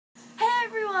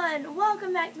everyone,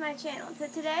 welcome back to my channel. So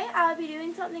today I'll be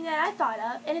doing something that I thought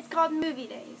of, and it's called Movie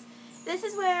Days. This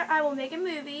is where I will make a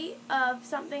movie of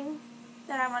something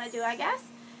that I want to do, I guess.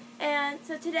 And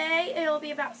so today it will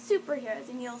be about superheroes,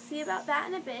 and you'll see about that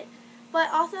in a bit. But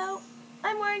also,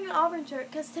 I'm wearing an Auburn shirt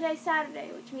because today's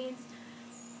Saturday, which means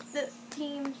the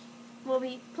teams will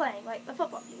be playing, like the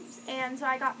football teams. And so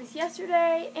I got this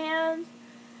yesterday, and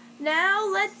now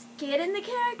let's get in the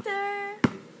character.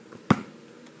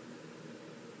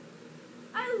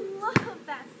 I love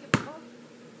basketball.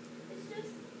 It's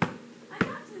just, I'm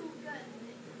not too good at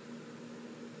it.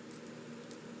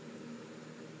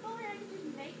 If only I could just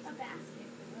make a basket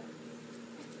for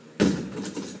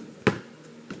once.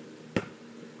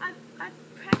 I've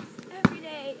practiced every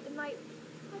day, and like,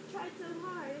 I've tried so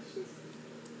hard. It's just,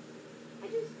 I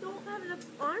just don't have enough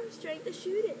arm strength to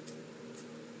shoot it.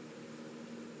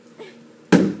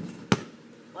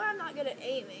 Or I'm not good at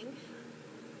aiming.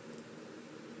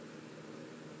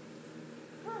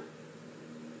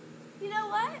 You know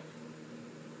what?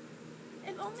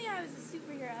 If only I was a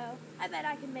superhero, I bet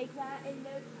I could make that in no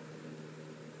time.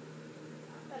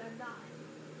 But I'm not.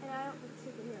 And I don't think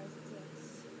superheroes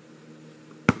exist.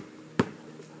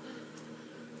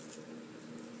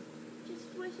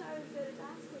 Just wish I was good at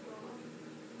basketball.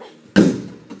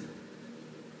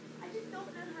 I just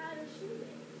don't know how to shoot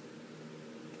it.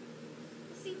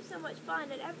 It seems so much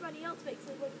fun and everybody else makes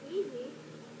it look easy.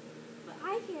 But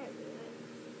I can't do it.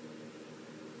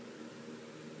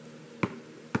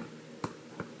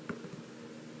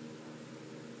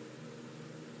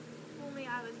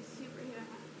 I was a superhero,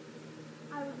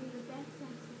 I would be the best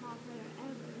basketball player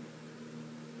ever.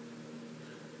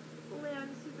 Only I'm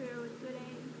a superhero with good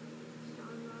aim,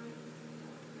 strong arms.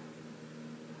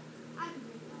 I can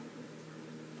do that.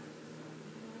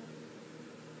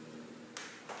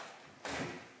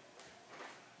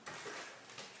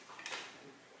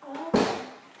 Oh,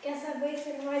 guess I've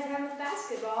wasted my time with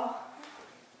basketball.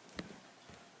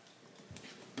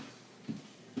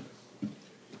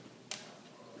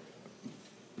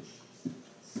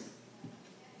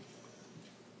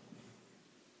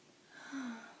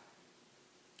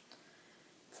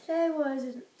 Today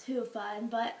wasn't too fun,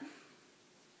 but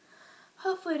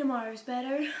hopefully tomorrow's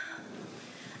better.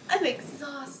 I'm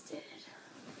exhausted.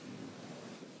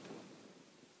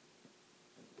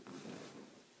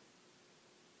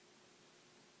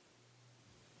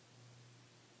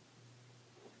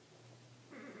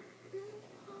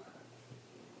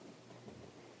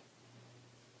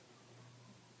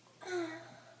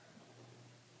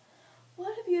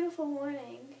 What a beautiful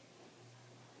morning.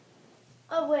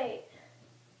 Oh, wait.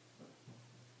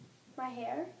 My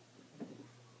hair?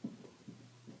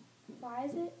 Why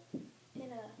is it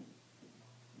in a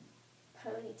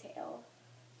ponytail?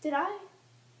 I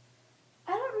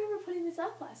don't remember putting this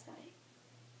up last night.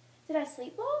 Did I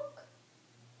sleepwalk?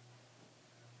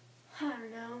 I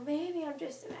don't know. Maybe I'm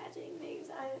just imagining things.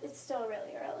 It's still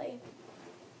really early.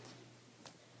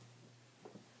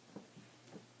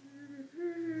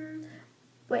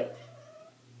 Wait.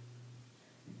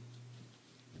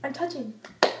 I'm touching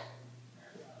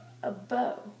a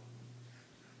bow.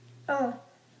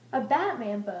 A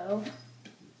Batman bow.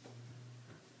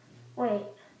 Wait.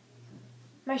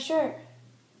 My shirt.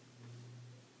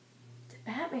 It's a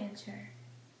Batman shirt.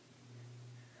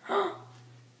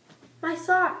 My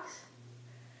socks.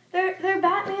 They're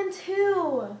Batman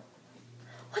too.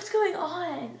 What's going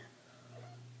on?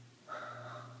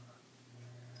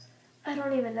 I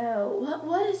don't even know.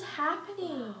 What is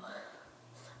happening?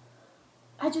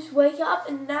 I just wake up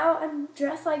and now I'm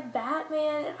dressed like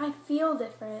Batman and I feel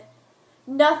different.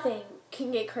 Nothing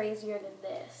can get crazier than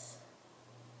this.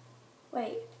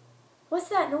 Wait, what's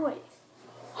that noise?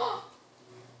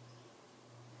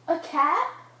 A cat?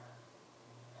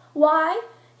 Why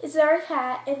is there a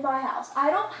cat in my house?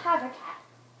 I don't have a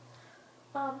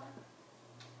cat.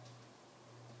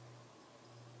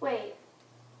 Wait,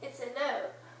 it's a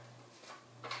note.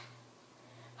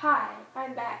 Hi,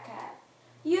 I'm Batcat.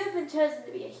 You have been chosen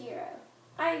to be a hero.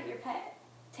 I am your pet.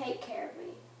 Take care of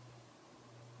me.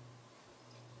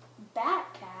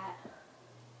 Batcat?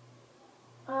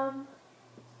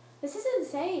 This is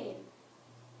insane.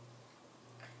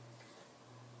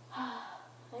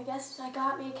 I guess I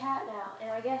got me a cat now, and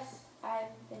I guess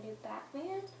I'm the new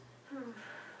Batman?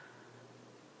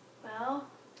 Well,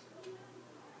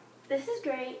 this is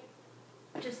great.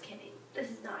 Just kidding.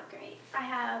 This is not great.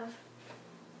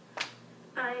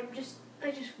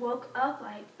 I just woke up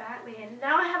like Batman.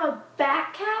 Now I have a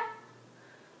Batcat?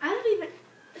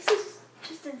 This is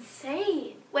just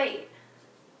insane. Wait.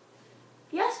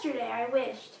 Yesterday I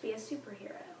wished to be a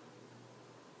superhero.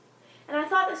 And I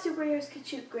thought that superheroes could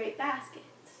shoot great baskets.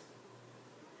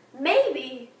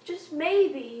 maybe, just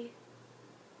maybe,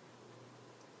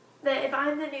 that if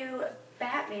I'm the new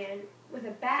Batman with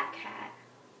a bat cat,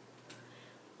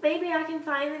 maybe I can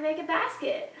finally make a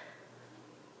basket.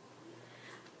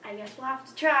 I guess we'll have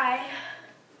to try.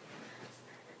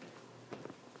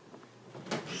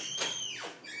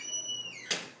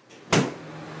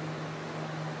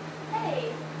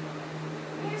 Hey,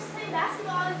 here's the same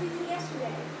basketball I was using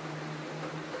yesterday.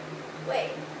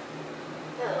 Wait,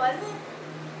 no it wasn't.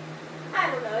 I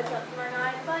don't know if it's up or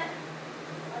not, but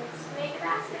let's make a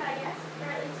basket, I guess,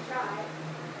 or at least try.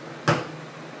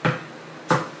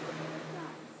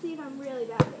 See if I'm really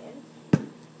Batman.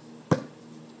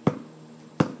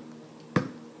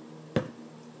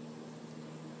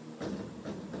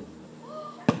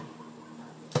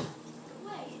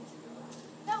 Wait,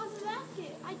 that was a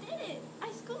basket. I did it.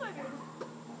 I scored.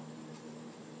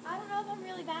 I don't know if I'm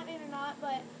really Batman or not,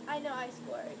 but I know I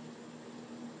scored.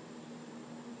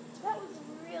 That was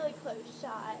a really close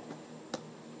shot.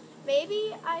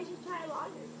 Maybe I should try a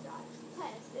longer shot to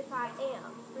test if I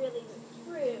am really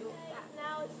true.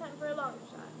 Now it's time for a longer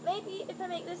shot. Maybe if I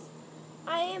make this,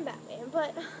 I am Batman,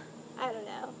 but I don't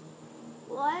know.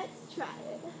 Let's try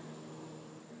it.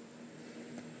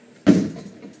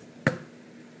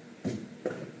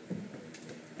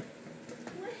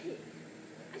 Wait,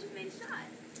 I just made a shot.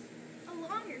 A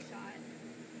longer shot.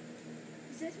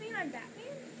 Does this mean I'm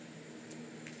Batman?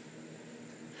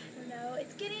 I don't know.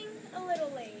 It's getting a little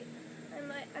late.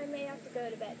 I may have to go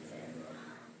to bed soon.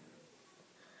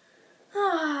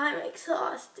 I'm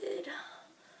exhausted.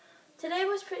 Today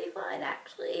was pretty fun,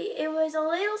 actually. It was a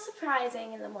little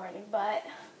surprising in the morning, but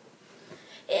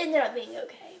it ended up being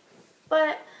okay.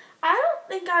 But I don't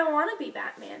think I want to be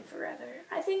Batman forever.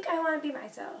 I think I want to be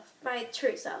myself, my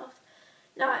true self.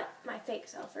 Not my fake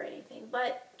self or anything,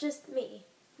 but just me,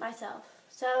 myself.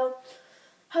 So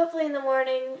hopefully in the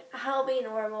morning I'll be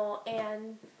normal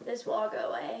and this will all go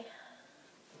away.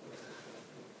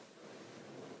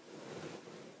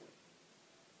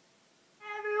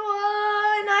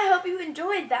 Everyone, I hope you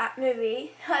enjoyed that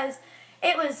movie because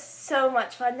it was so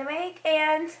much fun to make,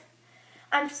 and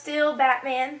I'm still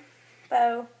Batman.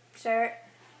 Bow, shirt,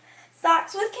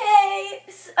 socks with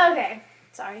capes. Okay,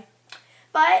 sorry.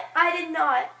 But I did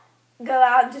not go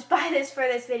out and just buy this for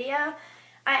this video.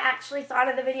 I actually thought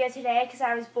of the video today because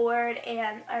I was bored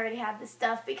and I already had this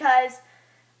stuff because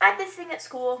I have this thing at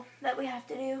school that we have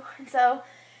to do. And so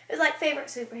it was like favorite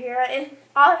superhero and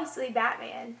obviously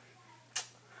Batman.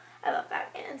 I love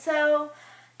Batman. So,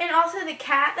 and also the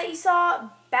cat that you saw,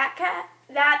 Batcat,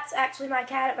 that's actually my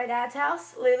cat at my dad's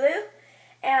house, Lulu.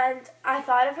 And I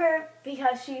thought of her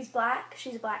because she's black.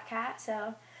 She's a black cat,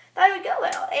 so thought it would go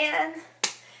well. And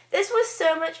this was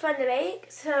so much fun to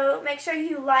make, so make sure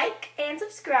you like and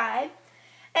subscribe.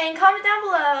 And comment down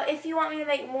below if you want me to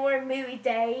make more movie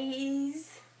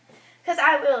days, because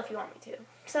I will if you want me to.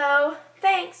 So,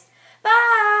 thanks.